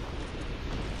 Okay.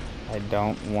 I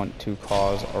don't want to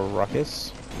cause a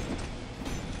ruckus.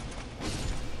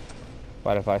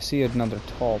 But if I see another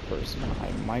tall person,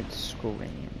 I might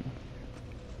scream.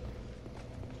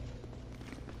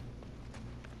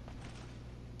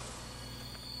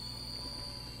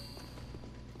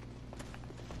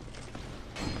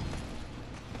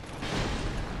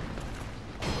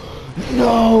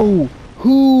 No!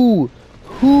 Who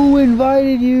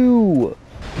invited you?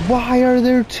 Why are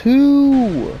there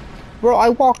 2? Bro, I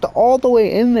walked all the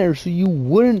way in there so you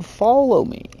wouldn't follow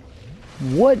me.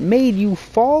 What made you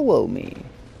follow me?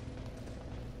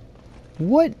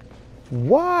 What?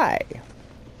 Why?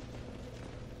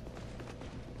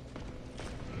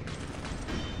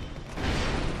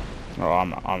 Oh,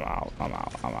 I'm out.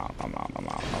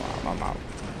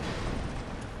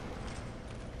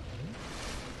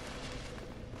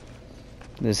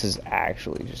 This is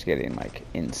actually just getting, like,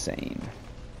 insane.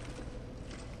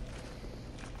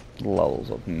 levels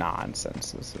of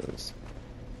nonsense this is.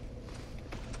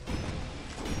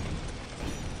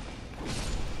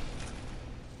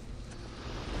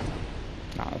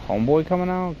 Now, is homeboy coming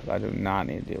out? 'Cause I do not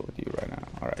need to deal with you right now.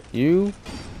 Alright, you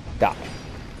die.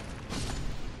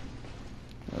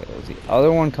 There's the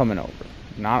other one coming over.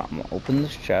 Now, I'm gonna open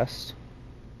this chest.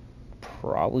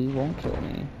 Probably won't kill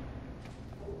me.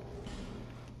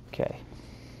 Okay.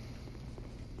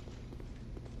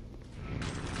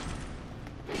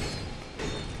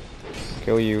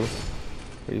 Kill you.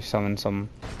 Or you summon some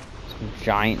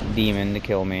giant demon to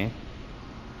kill me.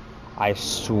 I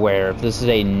swear, if this is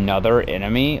another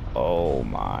enemy, oh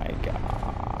my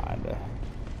god.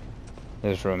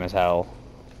 This room is hell.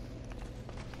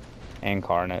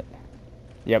 Incarnate.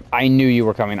 Yep, I knew you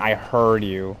were coming. I heard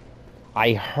you.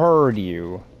 I heard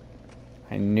you.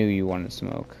 I knew you wanted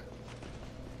smoke.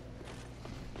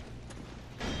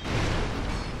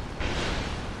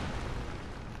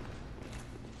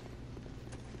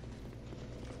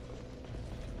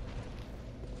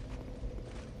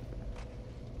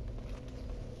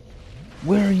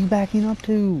 Where are you backing up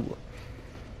to?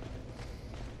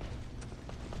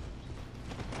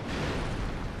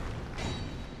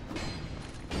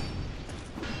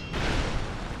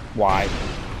 Why?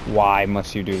 Why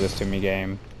must you do this to me,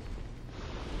 game?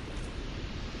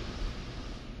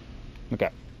 Okay.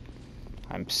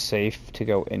 I'm safe to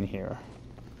go in here.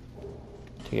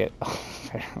 To get... Oh,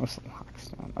 Pharaoh's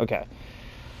Lockstone. Okay.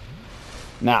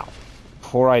 Now,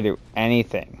 before I do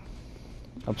anything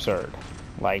absurd,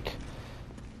 like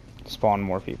spawn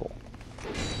more people.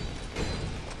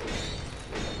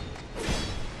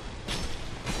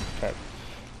 Okay.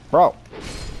 Bro!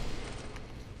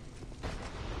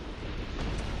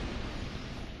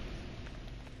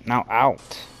 Now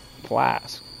out.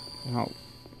 Flask. You know how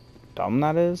dumb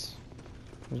that is?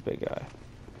 Who's big guy?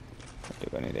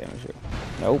 Don't do any damage here.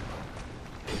 Nope.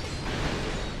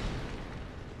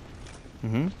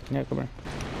 Yeah, come here.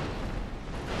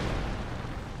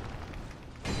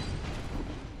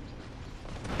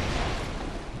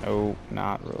 Nope,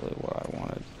 not really what I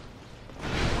wanted.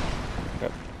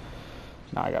 Okay.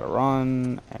 Now I gotta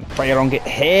run and pray I don't get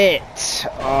hit.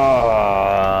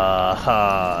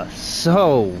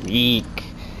 So weak.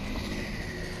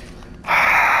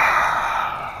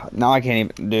 Now I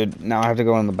can't even, dude. Now I have to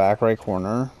go in the back right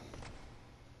corner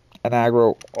and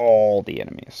aggro all the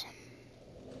enemies.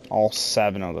 All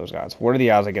 7 of those guys. What are the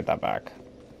odds I get that back?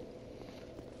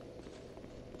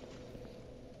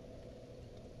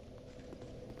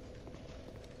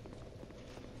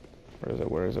 Where is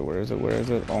it? Where is it? Where is it? Where is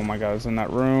it? Oh my god, it's in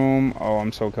that room. Oh,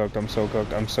 I'm so cooked. I'm so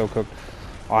cooked. I'm so cooked.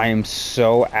 I am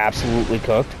so absolutely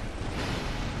cooked.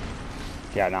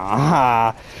 Yeah,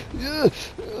 nah.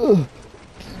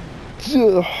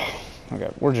 Okay,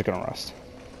 we're just gonna rest.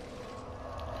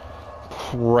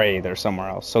 Pray there's somewhere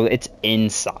else. So it's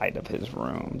inside of his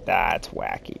room. That's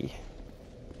wacky.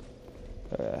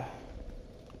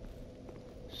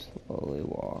 Slowly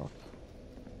walk.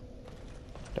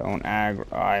 Don't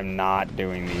aggro. I'm not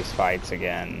doing these fights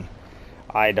again.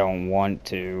 I don't want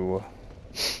to.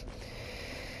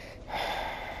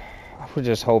 I was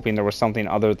just hoping there was something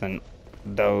other than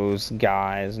those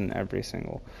guys in every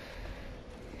single.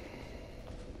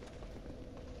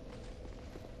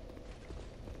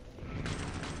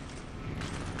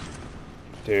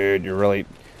 Dude, you're really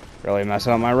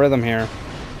messing up my rhythm here.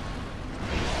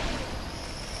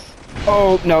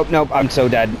 Oh, nope, nope, I'm so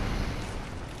dead.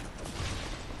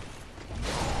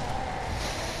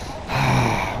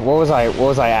 What was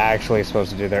I actually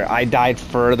supposed to do there? I died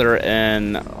further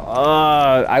in.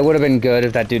 I would have been good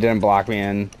if that dude didn't block me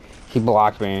in. He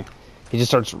blocked me. He just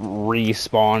starts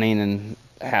respawning and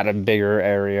had a bigger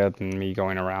area than me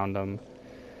going around him.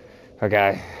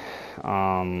 Okay.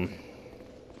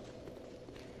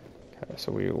 Okay,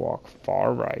 so we walk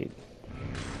far right.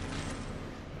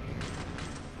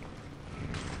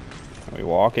 And we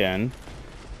walk in.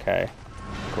 Okay.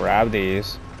 Grab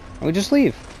these. And we just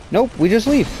leave. Nope, we just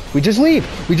leave. We just leave.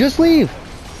 We just leave.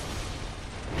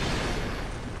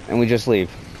 And we just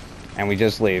leave. And we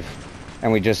just leave.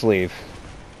 And we just leave.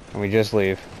 And we just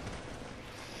leave.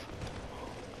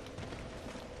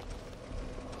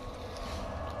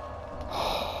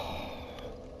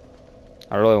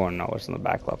 I really want to know what's in the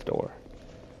back left door.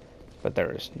 But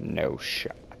there is no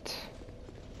shot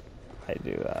I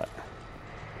do that.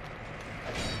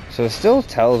 So it still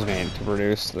tells me to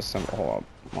produce the symbol. Hold up.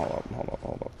 Hold up, hold up,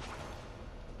 hold up.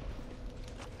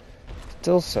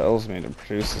 Still tells me to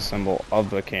produce the symbol of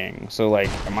the king. So, like,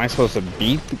 am I supposed to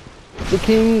beat the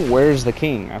king? Where's the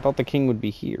king? I thought the king would be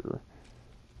here.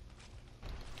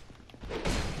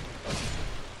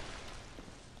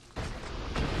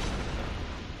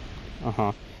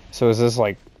 Uh-huh. So is this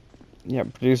like, yeah,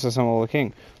 produce a symbol of the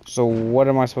king. So what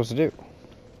am I supposed to do?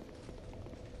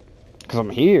 Because I'm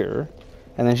here,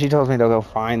 and then she tells me to go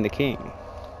find the king.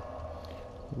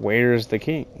 Where's the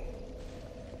king?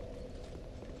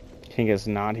 King is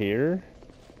not here?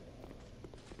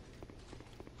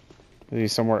 Is he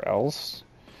somewhere else?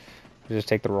 Did I just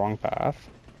take the wrong path?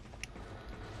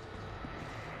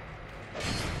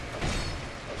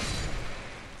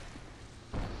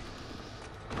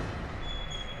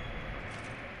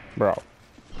 Bro.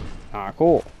 Ah,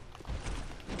 cool.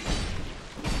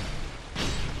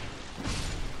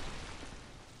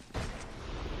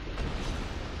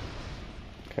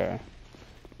 Okay.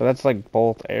 But that's like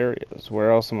both areas. Where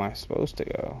else am I supposed to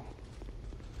go?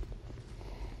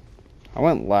 I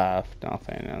went left,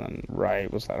 nothing, and then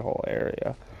right was that whole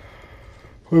area.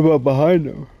 What about behind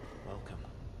him? Welcome.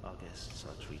 Our guests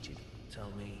are treated. Tell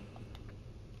me,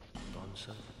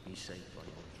 Bonsa, be safe on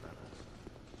your travels.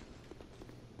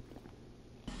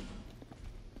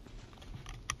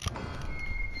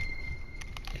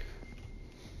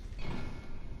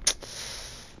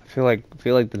 I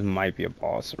feel like this might be a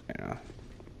boss arena.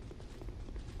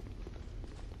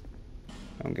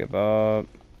 Don't give up.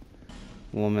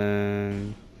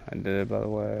 Woman. I did it, by the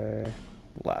way.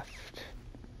 Left.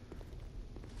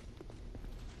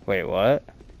 Wait, what?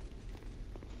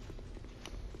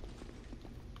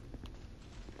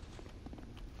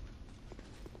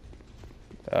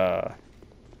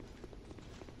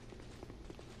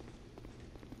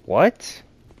 What?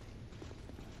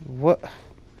 What?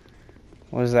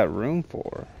 What is that room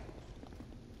for?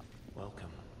 Welcome.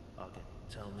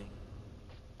 Tell me,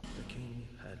 the king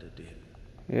had a deal.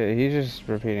 Yeah, he's just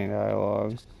repeating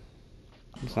dialogue.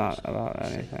 It's not about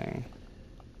anything.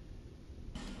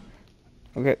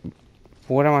 Okay,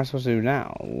 what am I supposed to do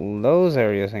now? Those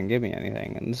areas didn't give me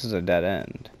anything, and this is a dead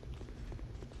end.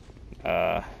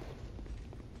 I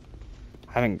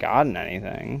haven't gotten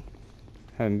anything.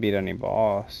 Haven't beat any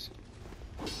boss.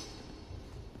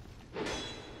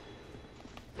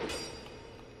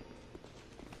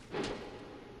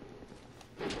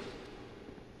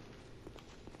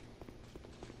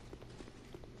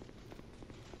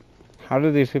 How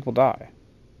did these people die?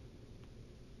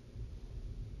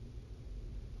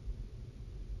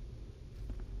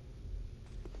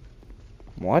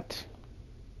 What?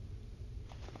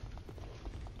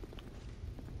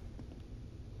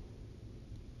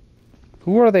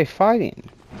 Who are they fighting?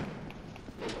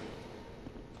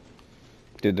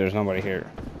 Dude, there's nobody here.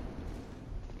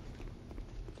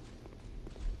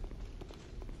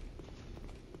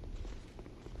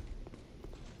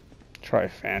 Try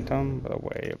Phantom, by the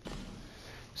way.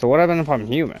 So what happens if I'm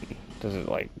human? Does it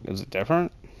like, is it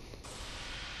different?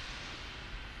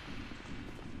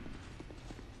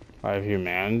 If I have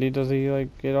humanity, does he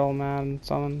like get all mad and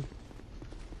summon?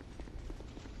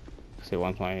 Because he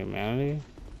wants my humanity?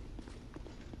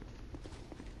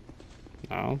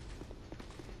 No.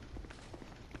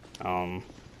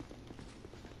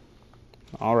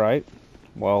 Alright.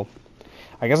 Well,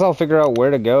 I guess I'll figure out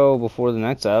where to go before the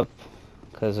next ep.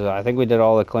 Because I think we did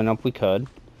all the cleanup we could.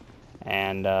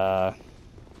 And,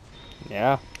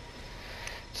 yeah.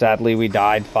 Sadly, we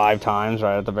died 5 times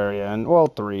right at the very end. Well,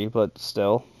 3, but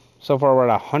still. So far, we're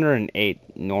at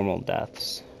 108 normal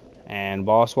deaths. And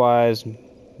boss-wise,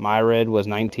 Myrid was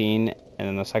 19. And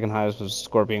then the second highest was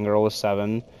Scorpion Girl with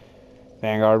 7.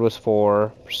 Vanguard was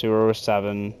 4. Pursuer was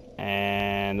 7.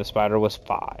 And the Spider was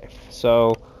 5.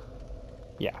 So,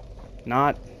 yeah.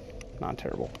 Not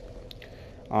terrible.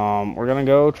 We're gonna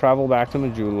go travel back to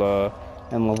Majula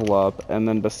and level up, and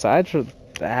then besides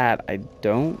that, I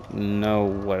don't know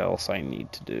what else I need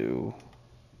to do.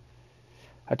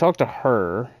 I talked to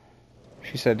her.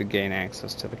 She said to gain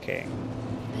access to the king.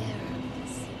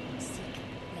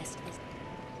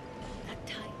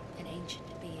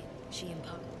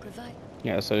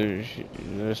 Yeah, so they're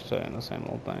just saying the same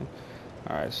old thing.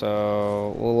 Alright,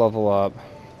 so we'll level up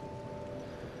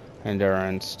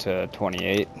endurance to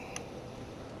 28.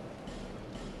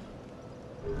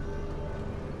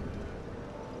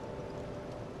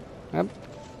 Yep.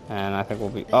 And I think we'll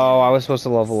be... Oh, I was supposed to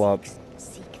level up...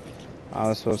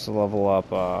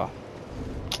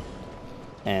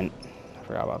 and... I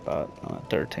forgot about that.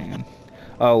 13.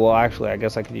 Oh, well, actually, I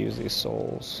guess I could use these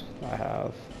souls I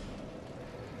have.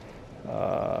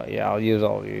 Yeah, I'll use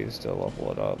all these to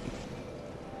level it up.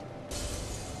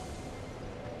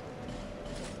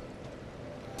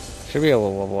 Should be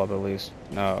able to level up at least.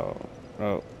 No.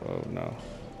 Oh, no.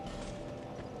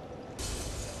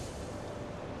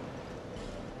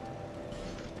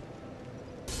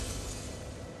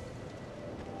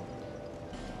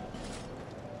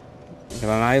 Can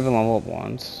I not even level up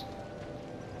once?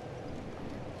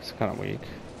 kind of weak.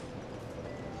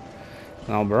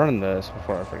 And I'll burn this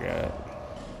before I forget.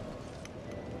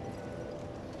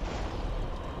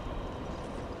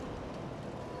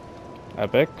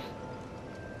 Epic.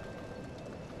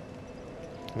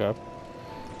 Okay.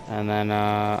 And then,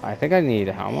 I think I need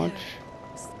how much?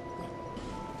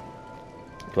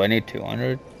 Do I need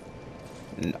 200?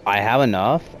 I have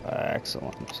enough?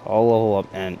 Excellent. So I'll level up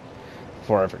and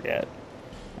before I forget.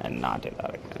 And not do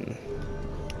that again.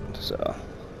 So,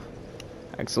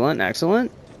 excellent,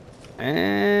 excellent.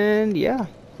 And yeah,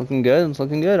 looking good, it's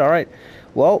looking good. Alright,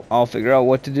 well, I'll figure out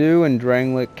what to do in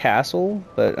Drangleic Castle.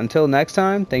 But until next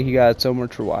time, thank you guys so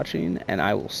much for watching, and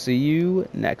I will see you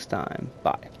next time.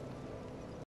 Bye.